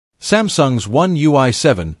Samsung's One UI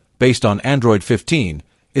 7, based on Android 15,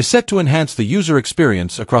 is set to enhance the user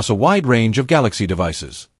experience across a wide range of Galaxy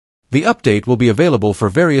devices. The update will be available for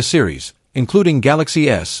various series, including Galaxy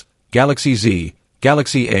S, Galaxy Z,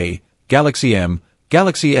 Galaxy A, Galaxy M,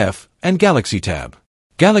 Galaxy F, and Galaxy Tab.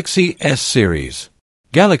 Galaxy S Series.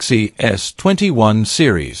 Galaxy S21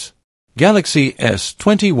 Series. Galaxy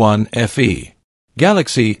S21 FE.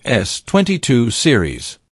 Galaxy S22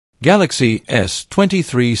 Series. Galaxy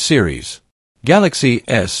S23 Series. Galaxy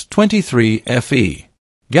S23 FE.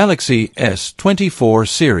 Galaxy S24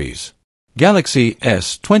 Series. Galaxy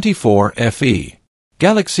S24 FE.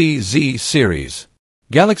 Galaxy Z Series.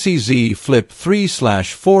 Galaxy Z Flip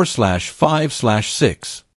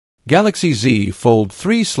 3/4/5/6. Galaxy Z Fold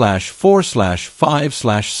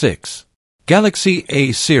 3/4/5/6. Galaxy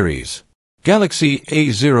A Series. Galaxy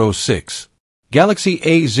A06. Galaxy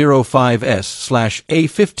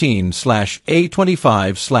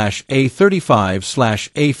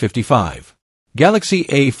A05s/A15/A25/A35/A55. Galaxy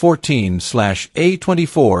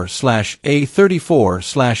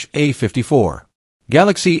A14/A24/A34/A54.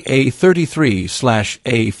 Galaxy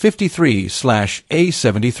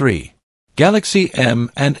A33/A53/A73. Galaxy M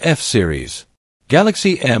and F Series.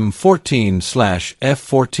 Galaxy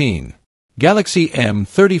M14/F14. Galaxy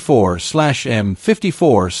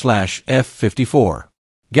M34/M54/F54.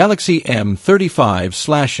 Galaxy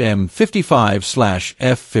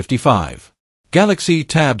M35/M55/F55. Galaxy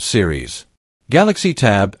Tab Series. Galaxy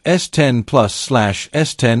Tab S10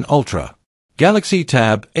 Plus/S10 Ultra. Galaxy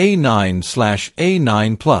Tab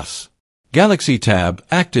A9/A9 Plus. Galaxy Tab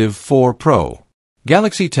Active 4 Pro.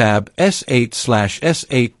 Galaxy Tab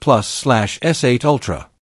S8/S8 Plus/S8 Ultra.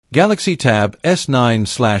 Galaxy Tab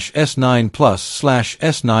S9/S9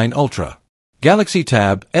 Plus/S9 Ultra. Galaxy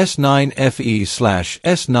Tab S9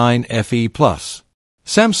 FE/S9 FE Plus.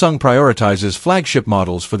 Samsung prioritizes flagship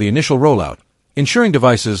models for the initial rollout, ensuring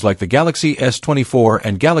devices like the Galaxy S24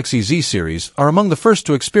 and Galaxy Z series are among the first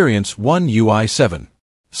to experience One UI 7.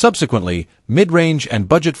 Subsequently, mid-range and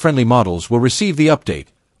budget-friendly models will receive the update,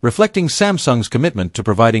 reflecting Samsung's commitment to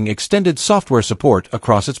providing extended software support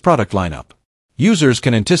across its product lineup. Users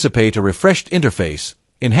can anticipate a refreshed interface,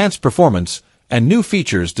 enhanced performance, and new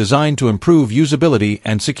features designed to improve usability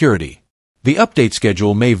and security. The update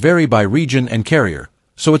schedule may vary by region and carrier,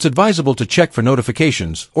 so it's advisable to check for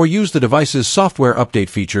notifications or use the device's software update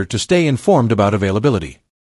feature to stay informed about availability.